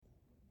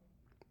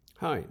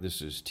Hi,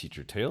 this is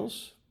Teacher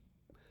Tales,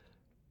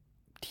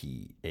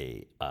 Tails.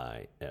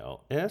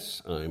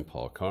 I'm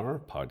Paul Carr,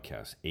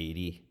 podcast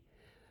 80,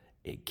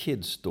 a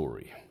kid's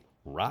story,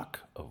 Rock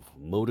of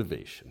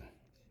Motivation.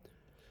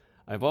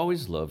 I've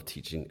always loved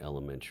teaching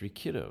elementary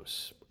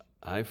kiddos.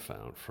 I've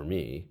found, for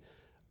me,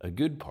 a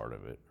good part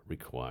of it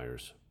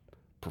requires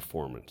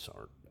performance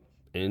art,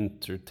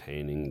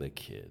 entertaining the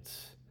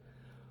kids.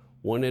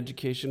 One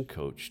education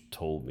coach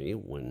told me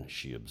when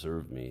she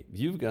observed me,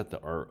 "You've got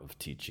the art of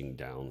teaching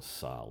down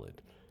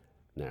solid."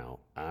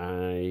 Now,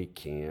 I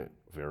can't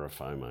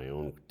verify my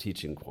own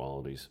teaching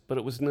qualities, but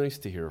it was nice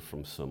to hear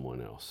from someone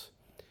else.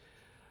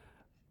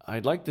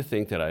 I'd like to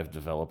think that I've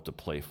developed a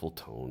playful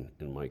tone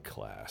in my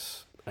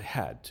class. I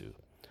had to.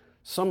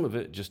 Some of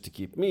it just to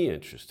keep me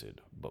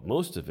interested, but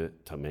most of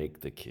it to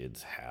make the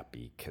kids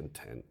happy,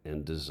 content,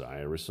 and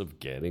desirous of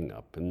getting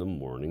up in the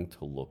morning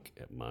to look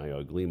at my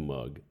ugly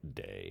mug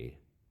day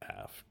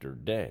after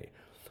day.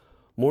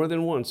 More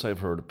than once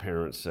I've heard a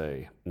parent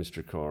say,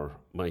 "Mr.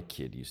 Carr, my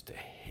kid used to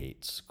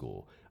hate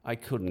school. I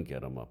couldn't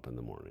get him up in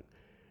the morning."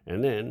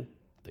 And then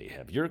they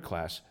have your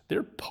class.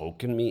 They're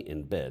poking me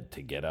in bed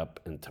to get up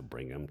and to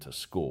bring him to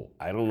school.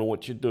 I don't know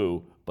what you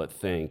do, but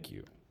thank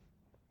you.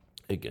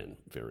 Again,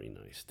 very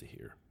nice to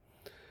hear.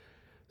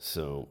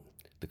 So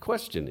the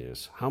question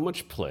is, how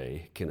much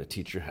play can a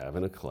teacher have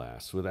in a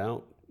class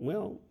without,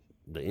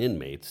 the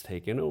inmates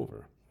taking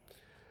over?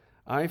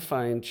 I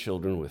find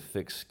children with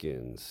thick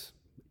skins,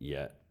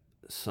 yet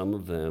some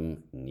of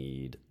them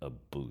need a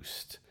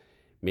boost.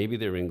 Maybe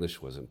their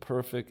English wasn't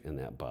perfect and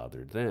that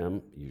bothered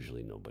them,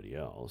 usually nobody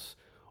else,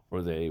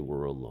 or they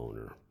were a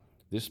loner.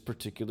 This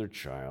particular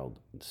child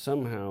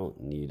somehow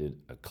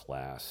needed a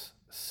class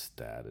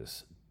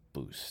status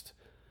boost.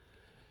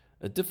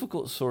 A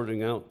difficult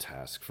sorting out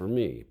task for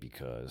me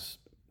because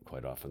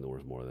quite often there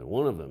was more than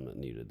one of them that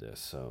needed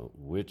this. So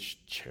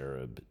which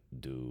cherub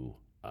do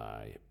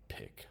I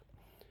pick?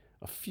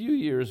 A few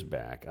years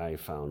back, I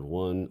found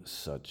one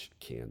such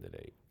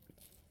candidate.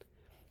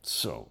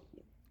 So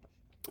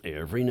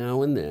every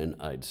now and then,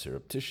 I'd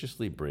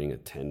surreptitiously bring a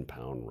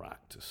 10-pound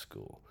rock to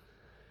school,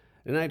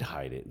 and I'd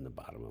hide it in the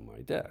bottom of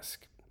my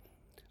desk.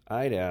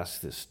 I'd ask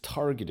this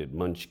targeted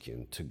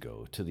munchkin to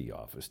go to the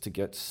office to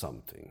get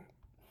something.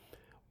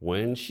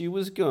 When she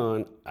was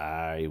gone,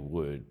 I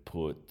would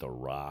put the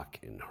rock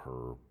in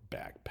her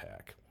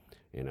backpack,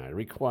 and I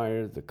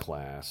required the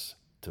class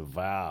to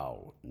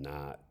vow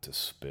not to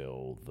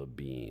spill the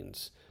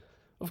beans.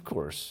 Of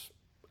course,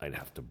 I'd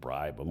have to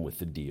bribe them with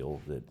the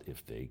deal that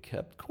if they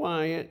kept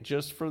quiet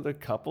just for the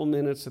couple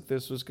minutes that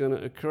this was going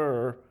to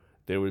occur,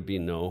 there would be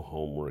no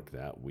homework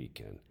that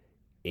weekend.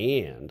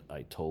 And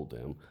I told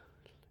them,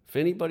 if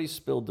anybody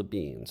spilled the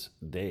beans,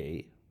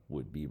 they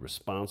would be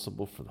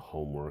responsible for the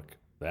homework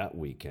that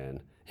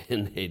weekend,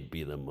 and they'd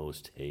be the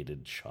most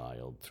hated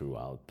child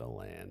throughout the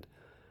land.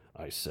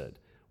 I said,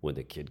 when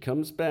the kid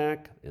comes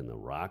back and the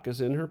rock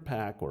is in her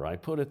pack where I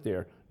put it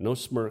there, no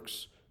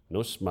smirks,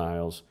 no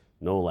smiles,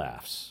 no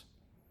laughs.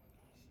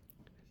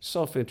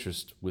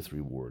 Self-interest with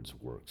rewards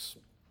works.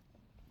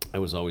 I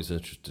was always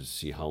interested to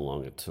see how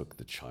long it took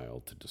the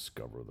child to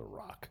discover the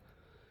rock.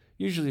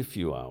 Usually a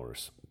few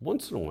hours,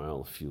 once in a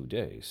while a few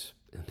days,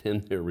 and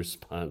then their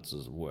response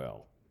as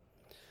well.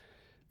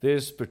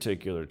 This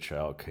particular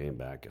child came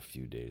back a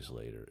few days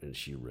later, and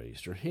she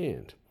raised her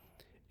hand.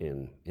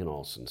 And in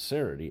all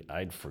sincerity,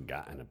 I'd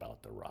forgotten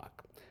about the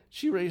rock.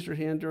 She raised her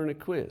hand during a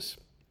quiz.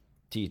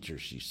 "Teacher,"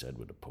 she said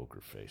with a poker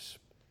face,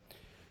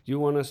 "you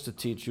want us to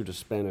teach you the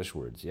Spanish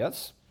words,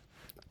 yes?"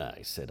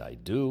 I said, "I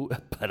do,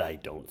 but I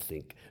don't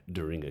think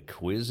during a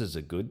quiz is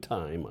a good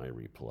time," I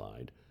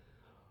replied.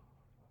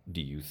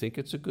 "Do you think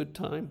it's a good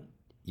time?"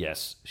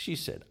 "Yes," she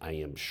said, "I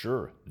am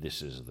sure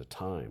this is the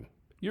time."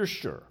 "You're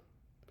sure?"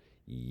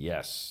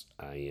 "Yes,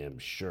 I am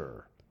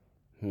sure."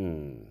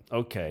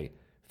 Okay,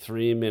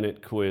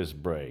 3-minute quiz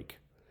break.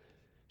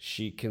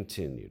 She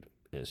continued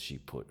as she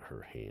put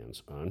her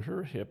hands on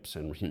her hips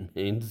and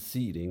remained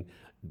seating,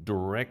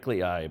 directly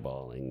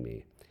eyeballing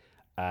me.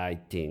 "I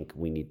think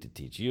we need to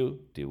teach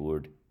you the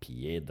word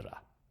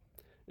piedra."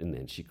 And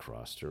then she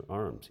crossed her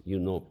arms. "You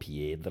know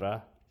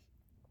piedra?"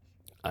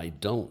 "I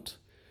don't."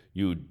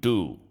 "You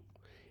do.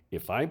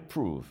 If I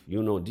prove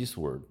you know this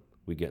word,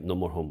 we get no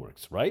more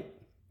homeworks, right?"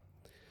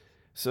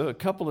 So a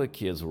couple of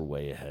kids were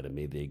way ahead of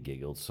me. They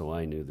giggled, so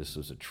I knew this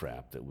was a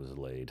trap that was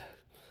laid.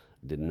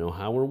 Didn't know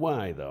how or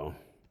why, though.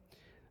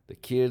 The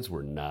kids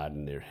were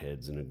nodding their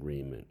heads in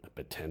agreement. A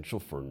potential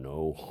for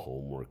no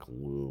homework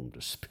loomed,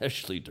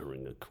 especially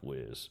during a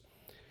quiz.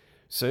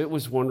 So it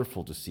was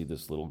wonderful to see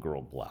this little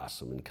girl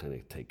blossom and kind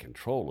of take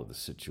control of the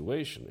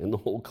situation, and the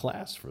whole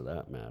class for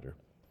that matter.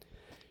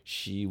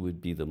 She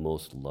would be the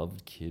most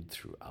loved kid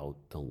throughout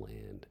the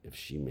land if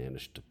she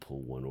managed to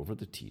pull one over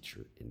the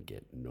teacher and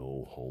get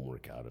no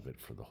homework out of it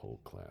for the whole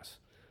class.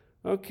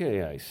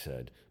 "Okay," I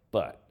said,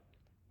 "but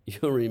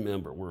you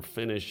remember we're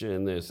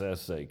finishing this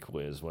essay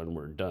quiz when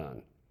we're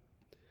done."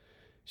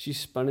 She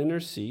spun in her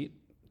seat,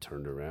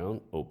 turned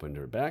around, opened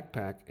her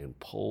backpack, and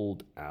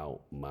pulled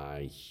out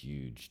my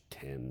huge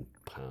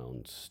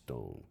 10-pound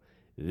stone.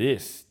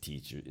 This,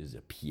 teacher, is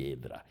a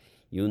piedra.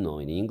 You know,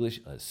 in English,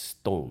 a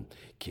stone.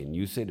 Can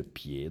you say the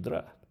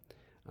piedra?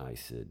 I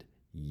said,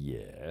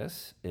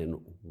 yes.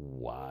 And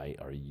why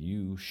are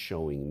you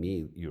showing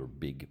me your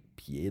big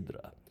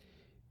piedra?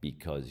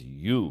 Because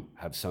you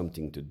have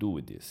something to do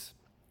with this.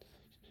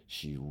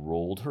 She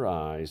rolled her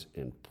eyes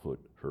and put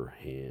her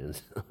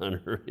hands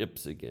on her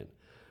hips again.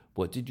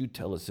 What did you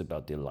tell us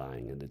about the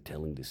lying and the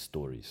telling the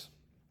stories?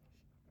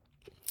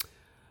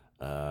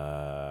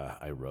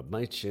 I rubbed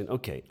my chin.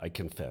 Okay, I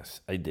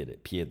confess. I did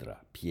it. Piedra,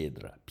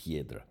 piedra,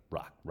 piedra,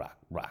 rock, rock,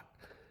 rock.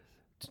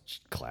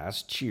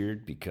 Class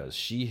cheered because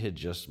she had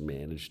just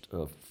managed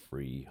a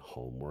free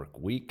homework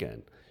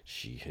weekend.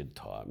 She had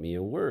taught me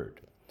a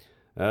word.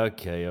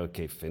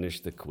 Okay, finish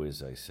the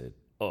quiz, I said.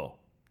 Oh,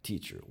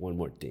 teacher, one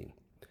more thing.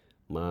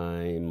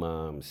 My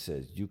mom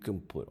says you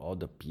can put all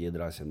the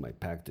piedras in my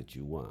pack that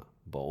you want,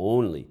 but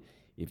only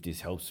if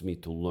this helps me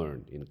to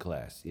learn in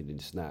class. It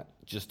is not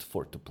just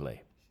for to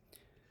play.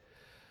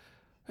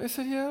 I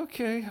said, yeah,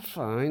 okay,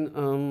 fine.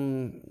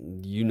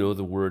 You know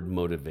the word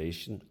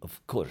motivation?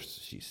 Of course,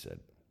 she said.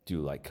 Do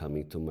you like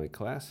coming to my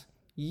class?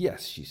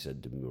 Yes, she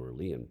said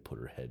demurely and put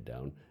her head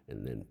down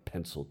and then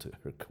penciled to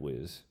her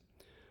quiz.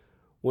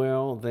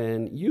 Well,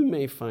 then you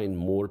may find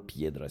more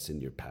piedras in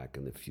your pack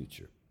in the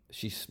future.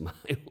 She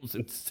smiled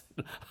and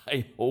said,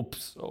 I hope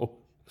so.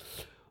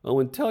 Oh,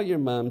 and tell your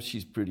mom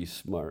she's pretty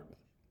smart.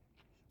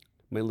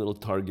 My little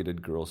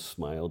targeted girl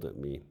smiled at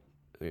me.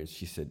 And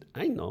she said,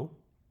 I know.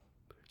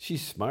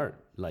 She's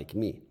smart, like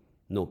me.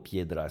 No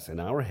piedras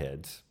in our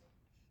heads.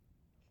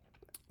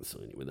 So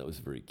anyway, that was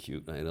very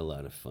cute. I had a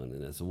lot of fun.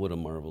 And what a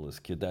marvelous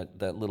kid.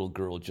 That little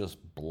girl just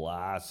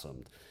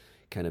blossomed.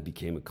 Kind of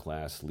became a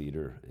class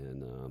leader.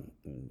 And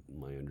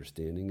my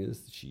understanding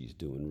is she's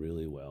doing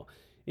really well.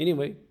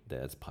 Anyway,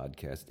 that's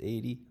podcast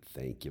 80.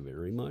 Thank you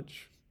very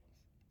much.